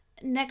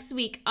next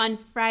week on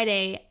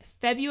Friday,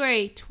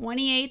 February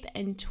 28th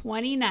and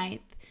 29th,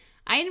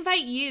 I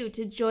invite you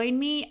to join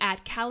me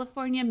at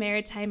California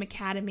Maritime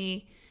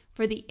Academy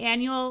for the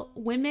annual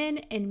Women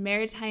in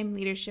Maritime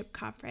Leadership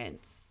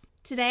Conference.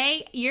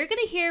 Today, you're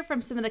going to hear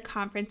from some of the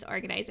conference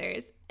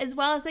organizers, as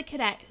well as a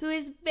cadet who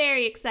is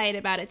very excited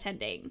about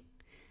attending.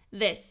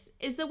 This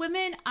is the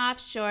Women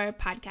Offshore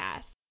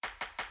Podcast.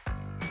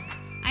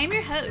 I'm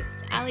your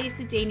host, Ali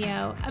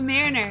Cedeno, a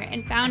mariner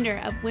and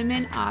founder of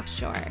Women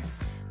Offshore.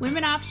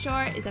 Women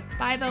Offshore is a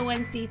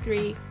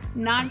 501c3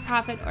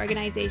 nonprofit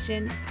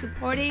organization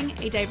supporting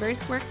a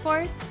diverse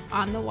workforce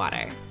on the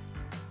water.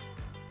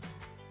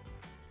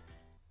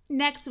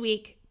 Next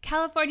week,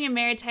 California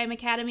Maritime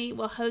Academy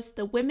will host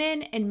the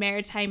Women in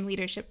Maritime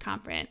Leadership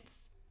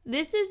Conference.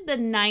 This is the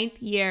 9th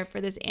year for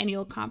this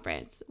annual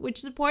conference,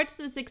 which supports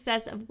the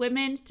success of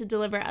women to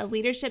deliver a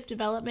leadership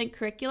development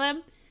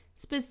curriculum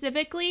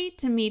specifically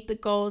to meet the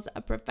goals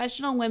of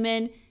professional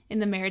women in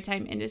the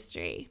maritime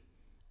industry.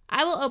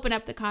 I will open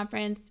up the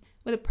conference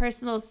with a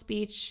personal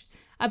speech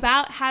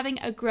about having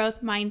a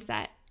growth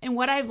mindset and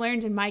what I've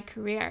learned in my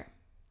career.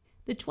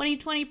 The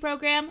 2020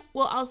 program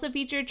will also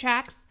feature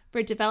tracks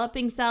for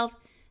developing self,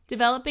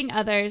 developing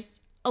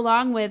others,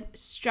 along with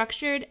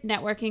structured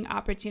networking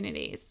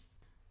opportunities.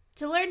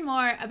 To learn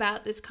more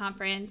about this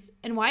conference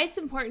and why it's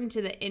important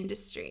to the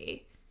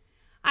industry,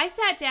 I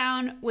sat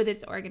down with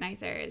its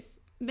organizers,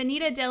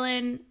 Benita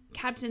Dillon,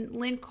 Captain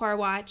Lynn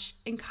Corwatch,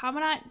 and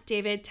Commandant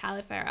David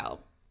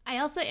Taliaferro. I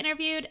also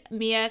interviewed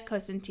Mia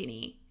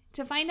Cosentini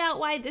to find out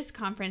why this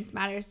conference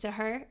matters to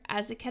her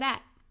as a cadet.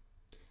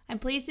 I'm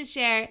pleased to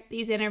share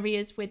these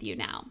interviews with you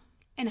now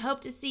and hope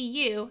to see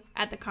you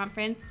at the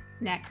conference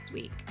next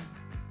week.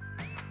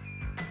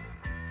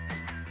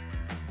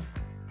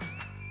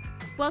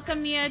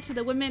 Welcome, Mia, to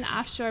the Women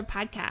Offshore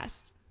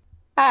Podcast.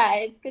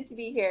 Hi, it's good to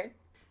be here.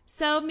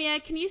 So, Mia,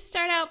 can you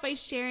start out by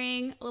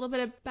sharing a little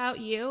bit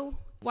about you?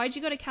 Why'd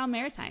you go to Cal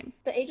Maritime?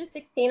 At the age of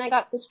 16, I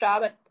got this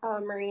job at a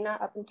marina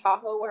up in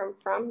Tahoe, where I'm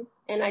from,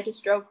 and I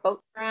just drove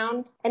boats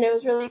around, and it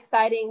was really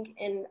exciting,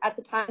 and at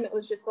the time, it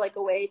was just like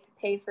a way to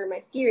pay for my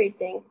ski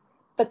racing.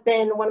 But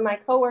then one of my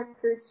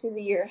coworkers, who's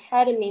a year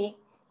ahead of me,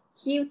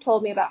 he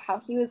told me about how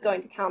he was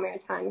going to Cal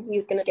Maritime, and he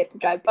was going to get to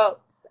drive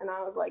boats, and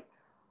I was like,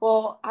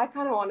 well, I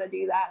kind of want to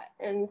do that,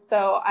 and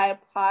so I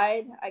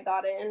applied, I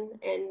got in,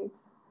 and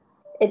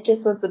it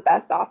just was the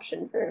best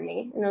option for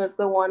me. And it was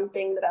the one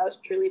thing that I was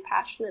truly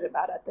passionate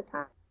about at the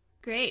time.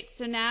 Great.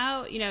 So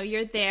now,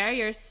 you're there,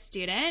 you're a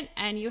student,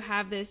 and you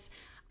have this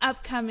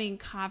upcoming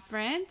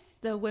conference,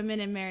 the Women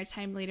in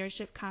Maritime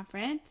Leadership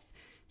Conference.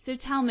 So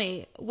tell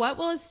me, what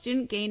will a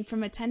student gain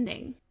from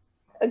attending?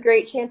 A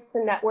great chance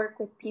to network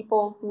with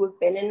people who have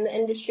been in the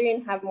industry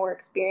and have more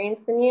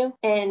experience than you.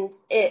 And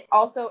it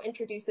also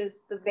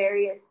introduces the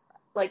various,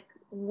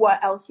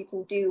 what else you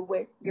can do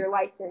with your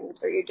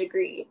license or your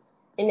degree.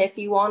 And if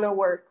you want to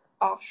work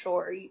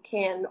offshore, you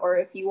can, or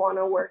if you want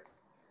to work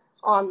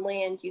on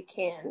land, you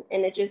can.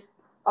 And it just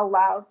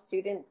allows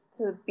students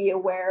to be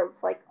aware of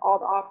all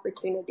the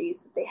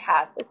opportunities that they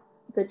have with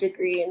the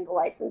degree and the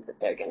license that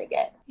they're going to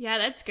get. Yeah,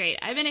 that's great.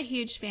 I've been a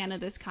huge fan of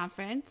this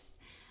conference.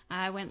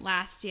 I went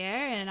last year,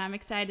 and I'm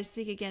excited to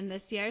speak again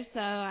this year,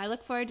 so I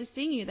look forward to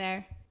seeing you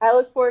there. I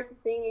look forward to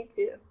seeing you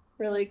too.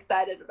 Really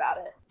excited about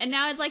it. And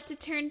now I'd like to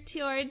turn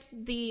towards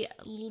the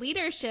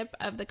leadership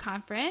of the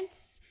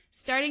conference,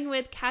 starting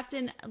with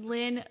Captain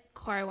Lynn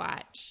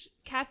Corwatch.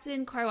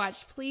 Captain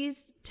Corwatch,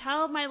 please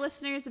tell my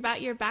listeners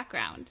about your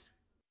background.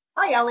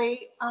 Hi,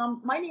 Ellie.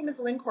 My name is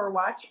Lynn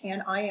Corwatch,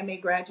 and I am a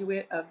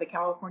graduate of the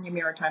California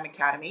Maritime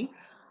Academy.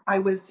 I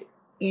was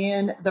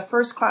in the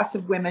first class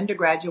of women to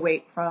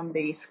graduate from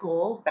the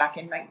school back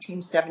in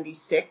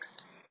 1976.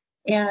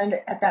 And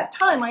at that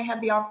time, I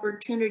had the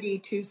opportunity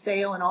to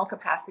sail in all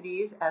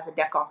capacities as a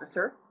deck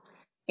officer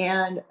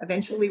and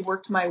eventually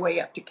worked my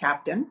way up to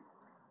captain,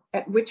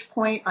 at which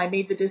point I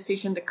made the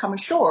decision to come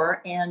ashore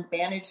and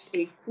managed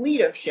a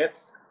fleet of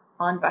ships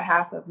on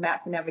behalf of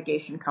Matson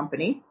Navigation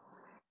Company.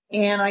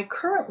 And I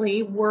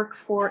currently work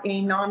for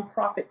a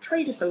nonprofit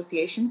trade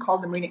association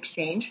called the Marine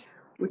Exchange,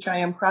 which I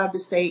am proud to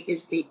say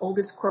is the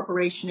oldest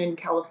corporation in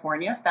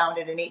California,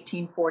 founded in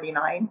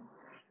 1849.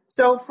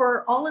 So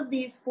for all of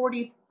these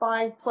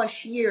 45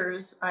 plus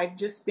years, I've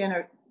just been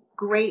a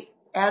great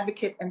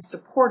advocate and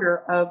supporter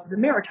of the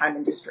maritime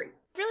industry.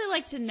 I'd really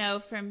like to know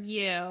from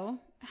you,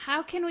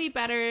 how can we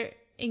better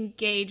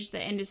engage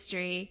the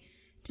industry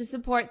to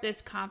support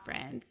this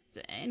conference,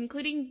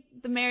 including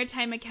the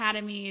maritime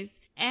academies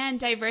and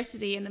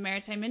diversity in the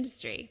maritime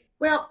industry?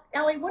 Well,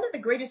 Ellie, one of the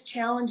greatest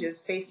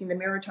challenges facing the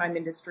maritime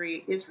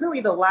industry is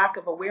really the lack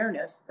of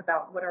awareness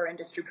about what our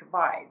industry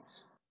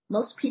provides.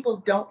 Most people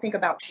don't think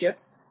about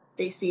ships.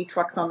 They see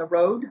trucks on the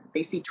road,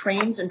 they see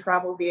trains and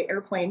travel via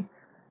airplanes,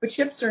 but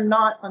ships are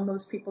not on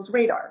most people's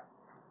radar.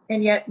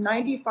 And yet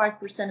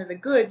 95% of the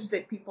goods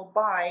that people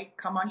buy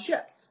come on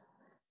ships.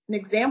 An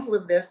example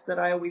of this that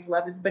I always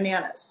love is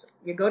bananas.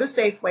 You go to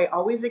Safeway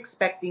always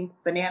expecting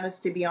bananas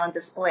to be on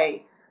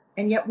display,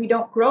 and yet we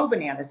don't grow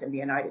bananas in the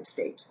United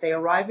States. They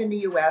arrive in the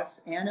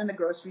U.S. and in the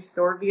grocery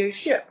store via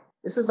ship.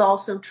 This is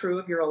also true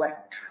of your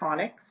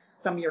electronics,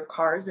 some of your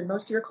cars, and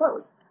most of your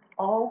clothes,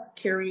 all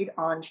carried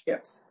on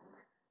ships.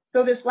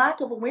 So this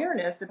lack of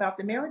awareness about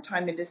the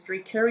maritime industry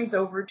carries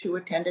over to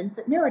attendance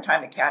at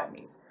maritime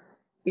academies.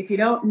 If you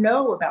don't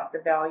know about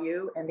the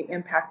value and the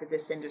impact of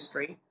this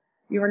industry,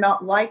 you are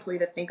not likely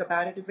to think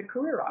about it as a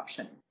career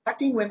option.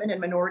 Attracting women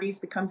and minorities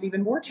becomes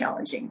even more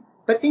challenging,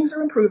 but things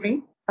are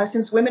improving.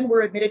 Since women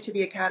were admitted to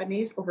the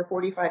academies over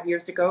 45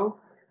 years ago,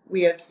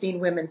 we have seen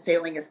women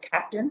sailing as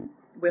captain,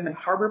 women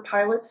harbor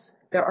pilots.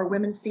 There are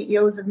women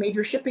CEOs of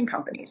major shipping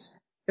companies.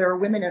 There are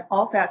women in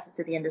all facets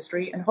of the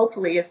industry, and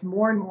hopefully as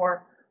more and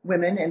more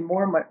women and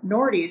more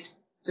minorities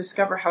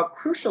discover how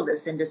crucial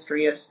this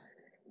industry is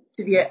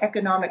to the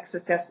economic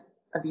success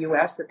of the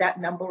U.S.,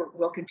 that number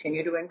will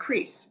continue to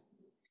increase.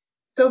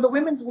 So the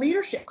Women's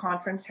Leadership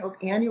Conference held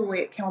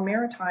annually at Cal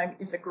Maritime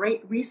is a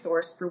great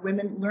resource for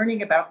women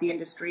learning about the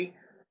industry,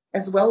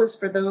 as well as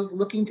for those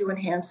looking to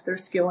enhance their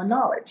skill and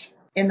knowledge.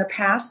 In the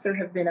past, there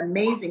have been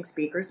amazing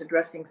speakers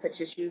addressing such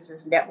issues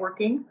as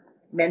networking,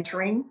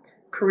 mentoring,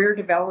 career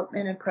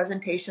development, and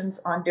presentations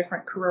on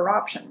different career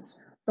options.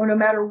 So no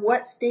matter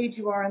what stage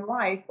you are in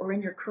life or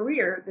in your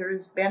career, there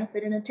is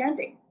benefit in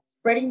attending.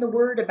 Spreading the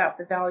word about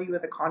the value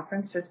of the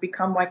conference has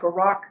become like a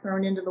rock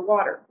thrown into the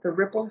water. The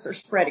ripples are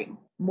spreading.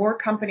 More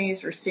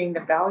companies are seeing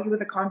the value of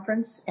the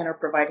conference and are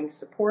providing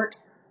support,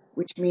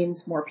 which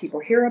means more people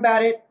hear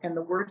about it, and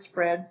the word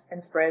spreads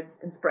and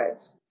spreads and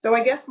spreads. So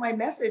I guess my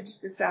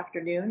message this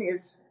afternoon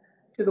is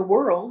to the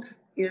world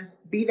is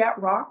be that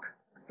rock,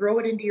 throw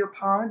it into your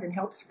pond, and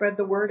help spread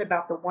the word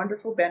about the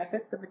wonderful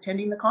benefits of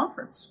attending the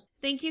conference.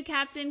 Thank you,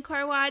 Captain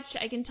Korwatch.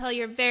 I can tell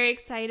you're very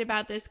excited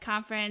about this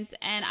conference,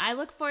 and I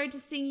look forward to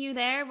seeing you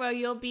there where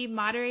you'll be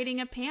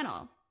moderating a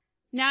panel.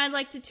 Now I'd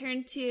like to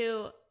turn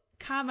to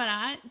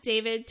Commandant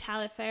David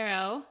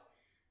Taliaferro.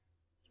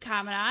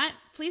 Commandant,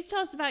 please tell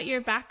us about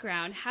your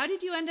background. How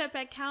did you end up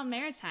at Cal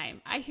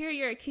Maritime? I hear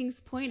you're a King's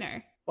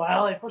Pointer. Well,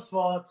 Allie, first of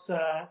all,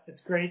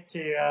 it's great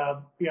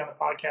to be on the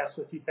podcast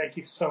with you. Thank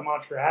you so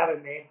much for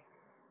having me.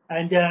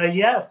 And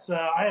yes,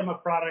 I am a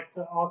product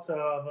also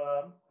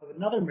of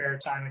another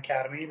maritime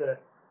academy, the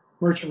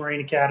Merchant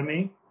Marine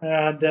Academy.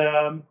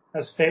 And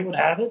as fate would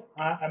have it,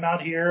 I'm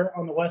out here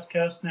on the West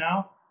Coast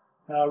now,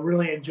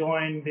 really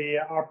enjoying the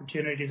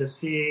opportunity to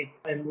see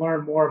and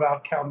learn more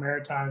about Cal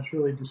Maritime's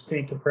really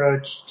distinct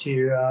approach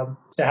to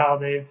how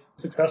they've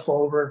successful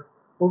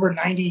over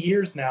 90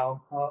 years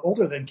now,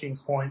 older than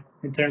Kings Point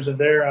in terms of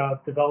their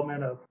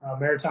development of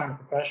maritime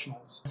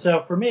professionals.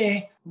 So for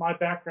me, my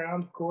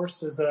background, of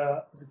course, as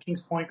a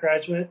Kings Point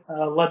graduate,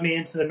 led me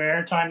into the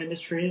maritime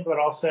industry, but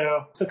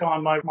also took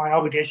on my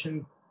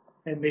obligation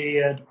in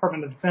the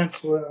Department of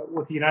Defense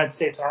with the United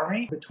States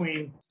Army,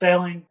 between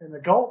sailing in the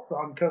Gulf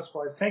on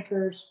coastwise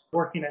tankers,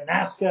 working at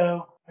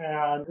NASCO,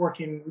 and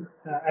working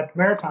at the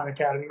Maritime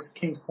Academies,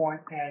 Kings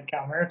Point and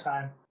Cal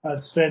Maritime. I've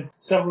spent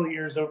several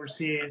years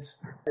overseas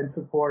in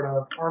support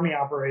of Army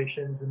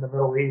operations in the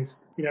Middle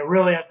East.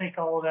 Really, I think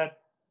all of that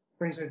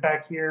brings me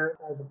back here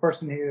as a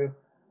person who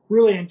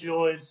really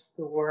enjoys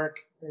the work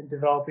in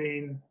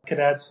developing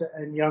cadets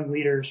and young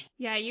leaders.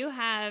 Yeah, you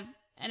have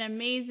an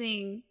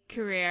amazing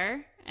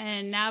career,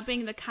 and now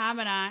being the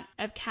Commandant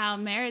of Cal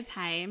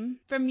Maritime.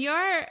 From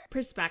your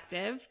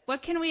perspective,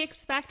 what can we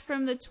expect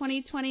from the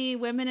 2020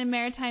 Women in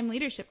Maritime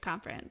Leadership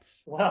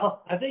Conference?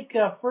 Well, I think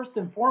first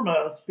and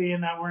foremost,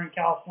 being that we're in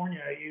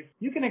California,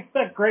 you can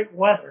expect great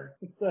weather.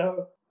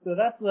 So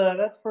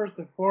that's first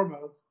and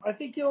foremost. I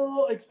think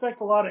you'll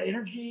expect a lot of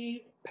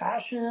energy,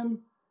 passion.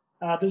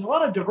 There's a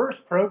lot of diverse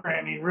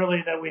programming,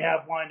 really, that we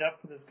have lined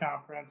up for this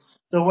conference.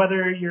 So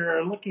whether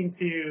you're looking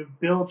to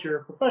build your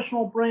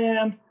professional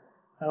brand,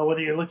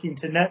 whether you're looking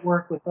to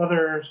network with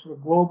other sort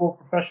of global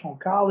professional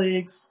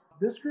colleagues,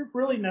 this group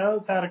really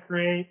knows how to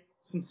create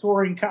some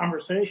soaring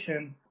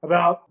conversation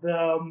about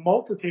the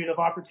multitude of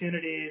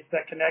opportunities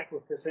that connect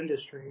with this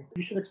industry.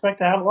 You should expect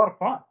to have a lot of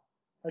fun.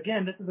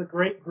 Again, this is a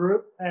great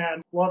group,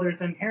 and while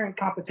there's inherent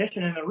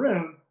competition in the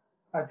room,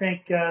 I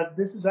think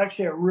this is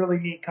actually a really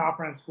neat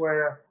conference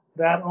where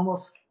that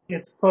almost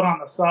gets put on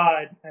the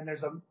side, and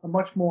there's a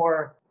much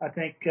more, I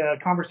think,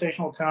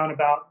 conversational tone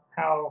about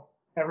how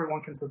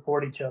everyone can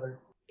support each other.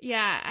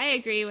 Yeah, I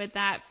agree with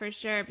that for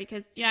sure,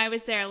 because I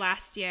was there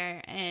last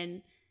year,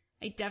 and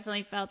I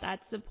definitely felt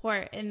that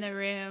support in the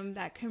room,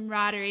 that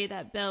camaraderie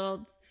that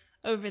builds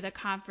over the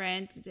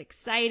conference. It's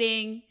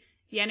exciting.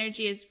 The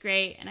energy is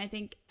great, and I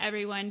think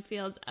everyone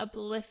feels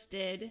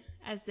uplifted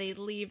as they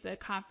leave the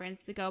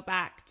conference to go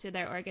back to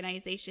their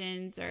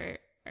organizations or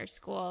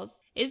schools.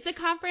 Is the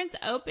conference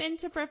open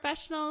to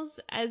professionals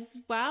as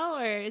well,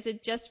 or is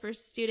it just for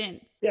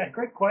students? Yeah,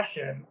 great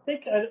question. I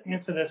think I'd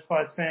answer this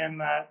by saying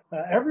that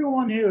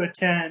everyone who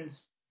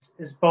attends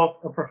is both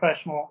a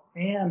professional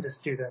and a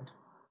student.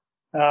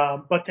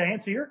 But to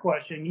answer your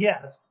question,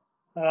 yes.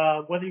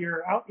 Whether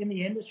you're out in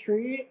the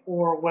industry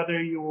or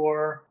whether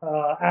you're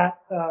at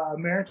a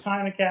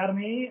Maritime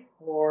Academy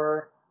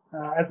or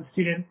as a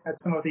student at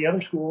some of the other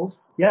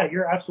schools, yeah,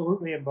 you're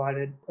absolutely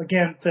invited.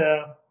 Again,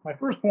 to My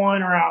first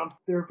point around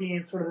there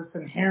being sort of this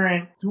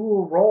inherent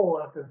dual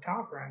role at the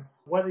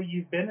conference, whether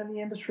you've been in the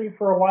industry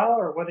for a while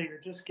or whether you're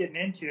just getting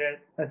into it,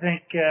 I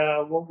think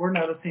what we're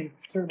noticing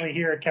certainly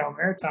here at Cal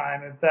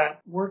Maritime is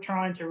that we're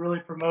trying to really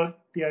promote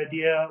the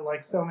idea,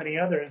 like so many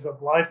others,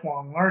 of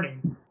lifelong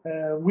learning.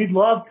 We'd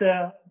love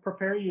to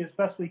prepare you as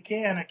best we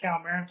can at Cal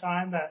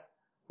Maritime that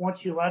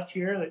once you left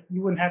here that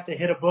you wouldn't have to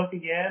hit a book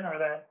again, or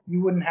that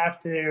you wouldn't have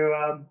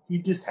to,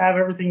 you just have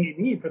everything you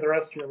need for the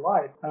rest of your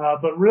life.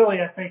 But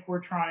really, I think we're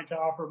trying to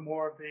offer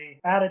more of the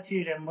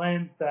attitude and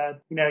lens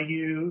that,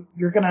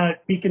 you're going to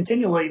be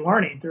continually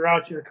learning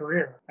throughout your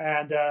career.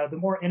 And the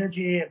more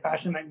energy and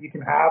passion that you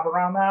can have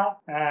around that,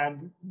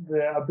 and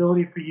the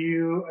ability for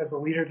you as a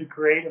leader to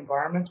create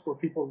environments where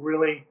people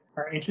really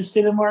are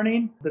interested in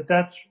learning,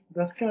 that's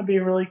going to be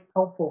really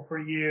helpful for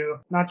you,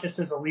 not just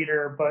as a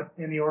leader, but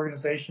in the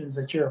organizations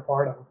that you're a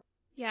part of.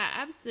 Yeah,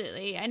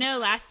 absolutely. I know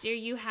last year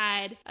you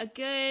had a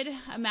good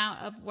amount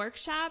of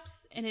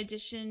workshops in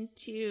addition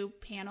to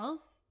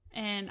panels,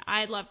 and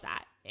I love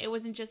that. It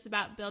wasn't just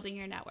about building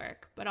your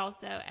network, but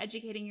also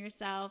educating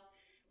yourself,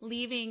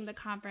 leaving the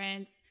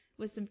conference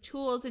with some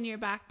tools in your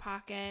back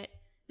pocket.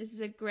 This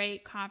is a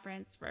great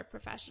conference for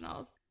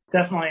professionals.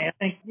 Definitely. I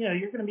think,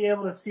 you're going to be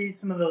able to see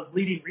some of those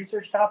leading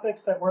research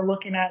topics that we're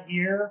looking at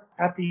here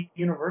at the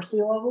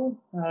university level.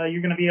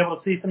 You're going to be able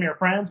to see some of your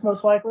friends,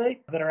 most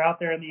likely, that are out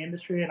there in the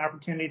industry, an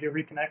opportunity to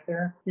reconnect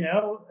there.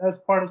 As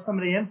part of some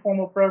of the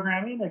informal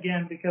programming,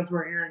 again, because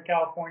we're here in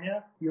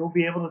California, you'll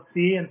be able to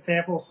see and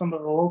sample some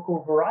of the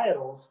local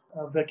varietals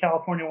of the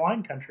California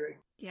wine country.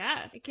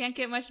 Yeah, it can't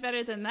get much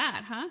better than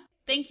that, huh?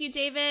 Thank you,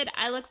 David.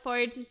 I look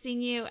forward to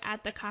seeing you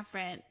at the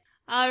conference.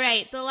 All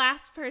right, the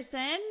last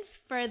person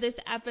for this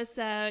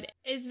episode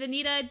is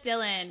Vanita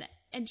Dillon,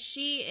 and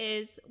she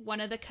is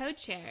one of the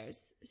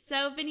co-chairs.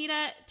 So,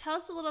 Vanita, tell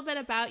us a little bit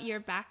about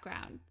your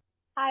background.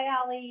 Hi,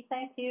 Ali.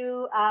 Thank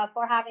you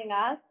for having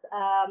us.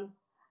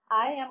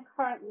 I am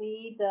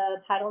currently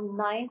the Title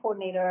IX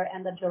coordinator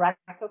and the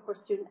director for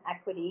student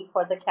equity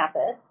for the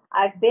campus.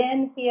 I've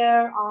been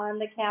here on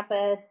the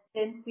campus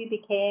since we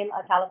became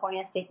a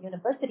California State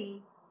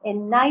University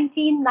in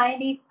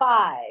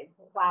 1995.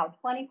 Wow,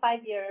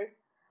 25 years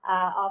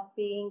of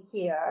being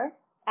here.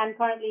 And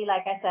currently,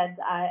 like I said,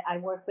 I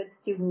work with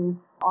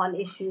students on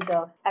issues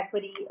of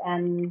equity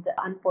and,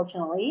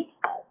 unfortunately,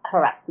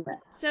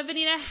 harassment. So,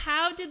 Vanita,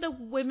 how did the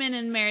Women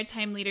in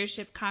Maritime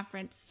Leadership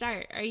Conference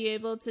start? Are you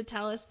able to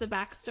tell us the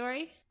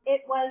backstory?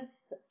 It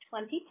was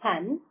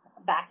 2010,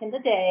 back in the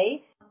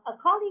day. A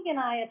colleague and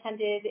I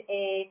attended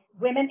a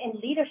Women in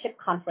Leadership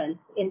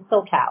conference in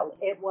SoCal.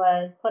 It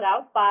was put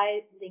out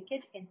by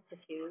Linkage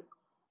Institute.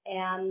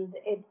 And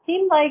it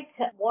seemed like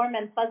a warm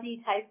and fuzzy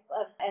type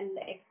of an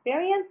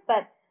experience,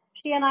 but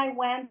she and I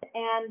went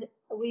and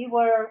we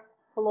were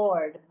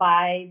floored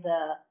by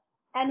the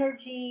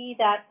energy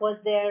that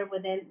was there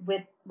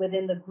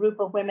within the group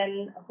of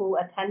women who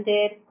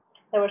attended.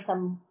 There were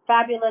some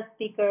fabulous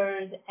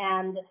speakers,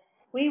 and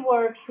we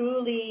were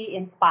truly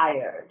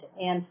inspired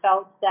and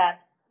felt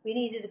that we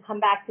needed to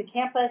come back to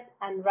campus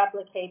and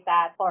replicate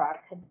that for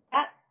our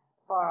cadets,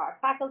 for our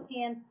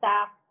faculty and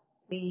staff.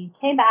 We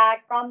came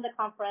back from the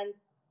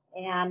conference,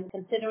 and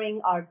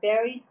considering our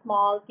very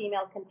small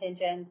female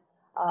contingent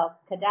of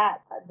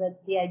cadets,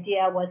 the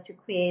idea was to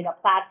create a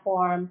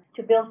platform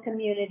to build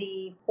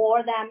community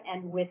for them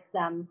and with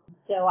them.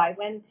 So I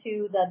went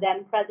to the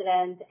then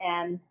president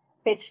and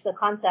pitched the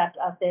concept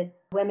of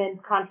this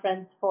women's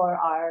conference for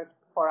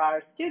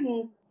our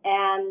students,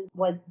 and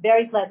was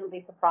very pleasantly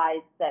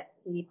surprised that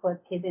he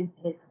put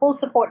his full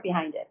support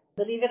behind it.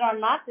 Believe it or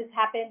not, this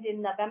happened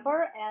in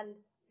November,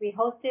 and we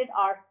hosted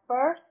our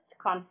first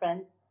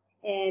conference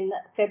in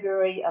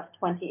February of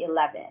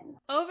 2011.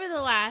 Over the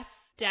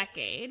last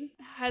decade,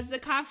 has the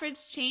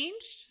conference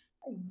changed?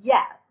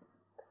 Yes.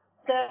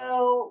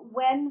 So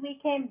when we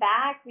came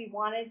back, we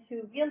wanted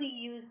to really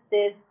use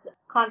this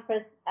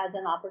conference as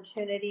an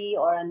opportunity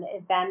or an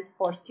event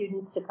for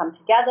students to come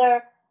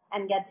together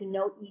and get to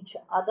know each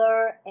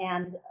other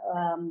and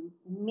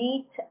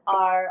meet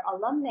our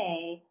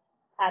alumni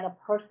at a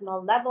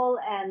personal level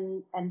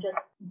and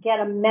just get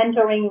a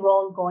mentoring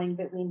role going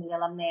between the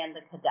alumni and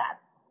the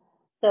cadets.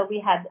 So we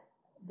had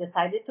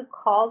decided to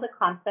call the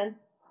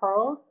conference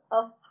Pearls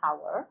of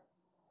Power.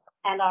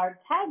 And our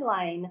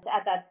tagline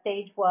at that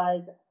stage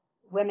was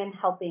Women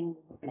Helping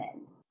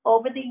Women.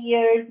 Over the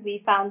years, we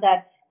found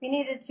that we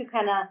needed to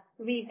kind of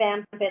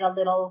revamp it a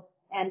little.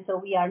 And so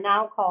we are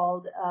now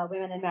called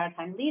Women in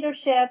Maritime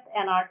Leadership.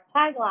 And our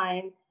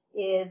tagline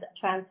is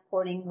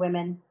Transporting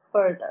Women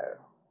Further.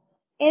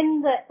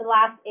 In the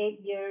last 8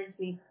 years,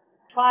 we've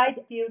tried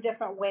a few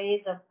different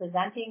ways of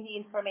presenting the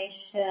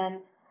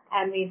information.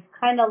 And we've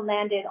kind of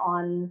landed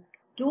on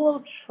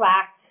dual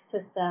track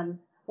system,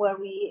 where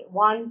we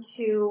want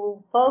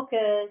to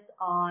focus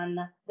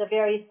on the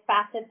various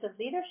facets of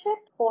leadership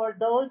for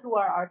those who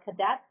are our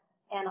cadets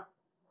and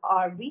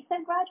our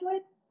recent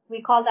graduates.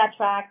 We call that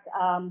track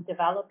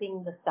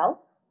Developing the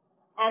Self.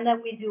 And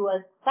then we do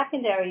a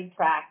secondary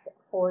track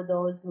for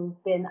those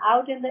who've been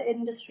out in the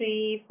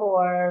industry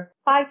for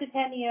 5 to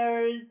 10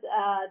 years,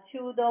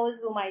 to those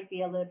who might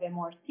be a little bit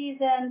more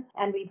seasoned.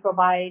 And we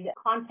provide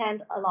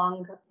content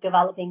along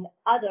developing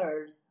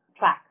others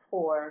track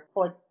for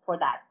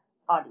that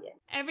audience.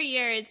 Every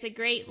year it's a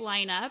great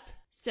lineup,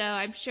 so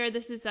I'm sure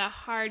this is a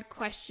hard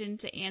question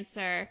to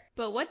answer.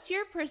 But what's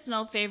your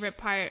personal favorite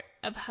part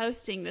of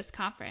hosting this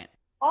conference?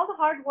 All the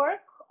hard work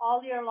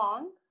all year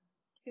long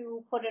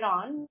to put it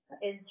on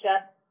is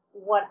just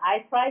what I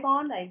thrive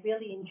on. I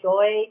really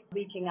enjoy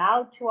reaching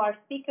out to our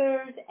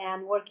speakers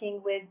and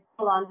working with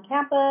people on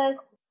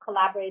campus,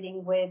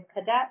 collaborating with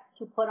cadets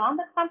to put on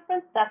the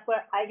conference. That's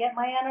where I get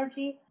my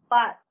energy.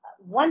 But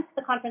once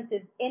the conference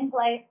is in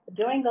play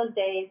during those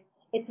days,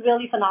 it's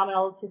really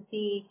phenomenal to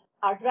see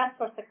our Dress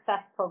for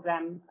Success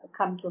program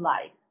come to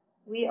life.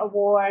 We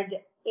award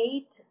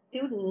 8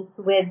 students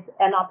with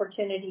an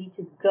opportunity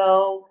to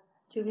go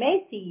to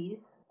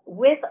Macy's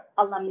with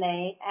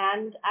alumni,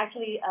 and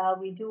actually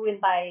we do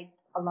invite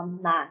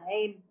alumni.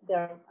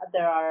 There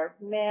are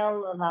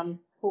male alum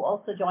who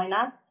also join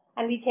us,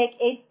 and we take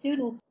 8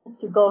 students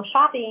to go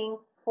shopping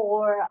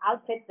for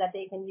outfits that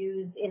they can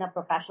use in a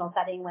professional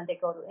setting when they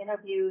go to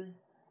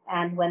interviews,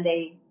 and when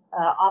they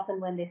often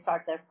when they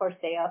start their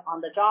first day on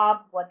the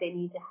job, what they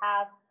need to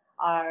have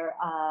are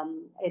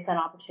it's an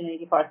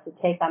opportunity for us to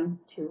take them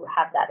to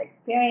have that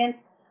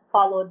experience,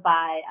 followed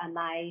by a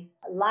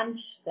nice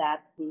lunch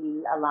that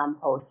the alum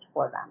host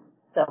for them.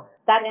 So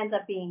that ends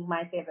up being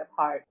my favorite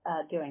part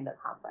during the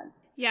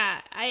conference.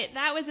 Yeah,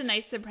 that was a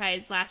nice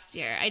surprise last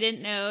year. I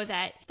didn't know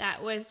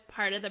that was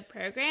part of the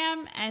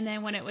program. And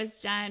then when it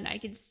was done, I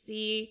could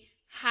see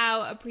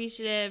how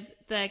appreciative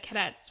the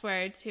cadets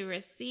were to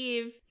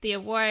receive the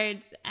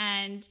awards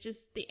and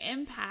just the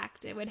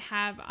impact it would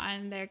have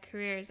on their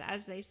careers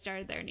as they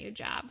started their new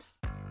jobs.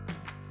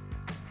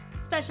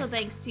 Special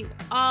thanks to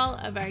all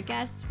of our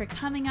guests for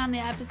coming on the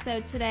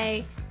episode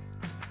today.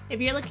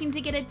 If you're looking to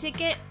get a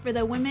ticket for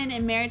the Women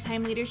in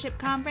Maritime Leadership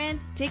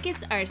Conference,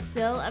 tickets are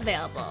still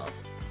available.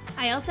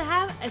 I also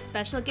have a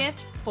special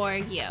gift for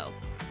you.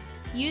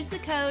 Use the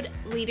code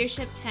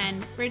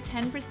LEADERSHIP10 for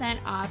 10%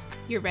 off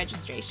your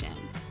registration.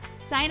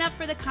 Sign up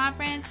for the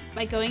conference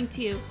by going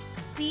to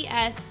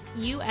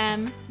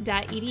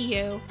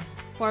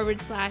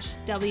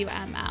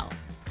csum.edu/WML.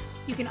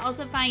 You can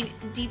also find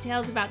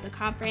details about the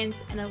conference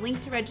and a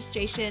link to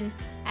registration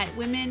at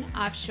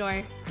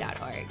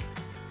womenoffshore.org.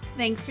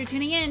 Thanks for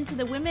tuning in to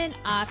the Women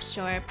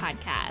Offshore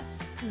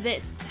podcast.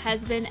 This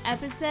has been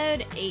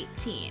episode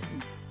 18.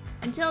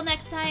 Until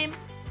next time,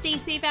 stay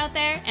safe out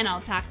there, and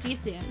I'll talk to you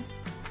soon.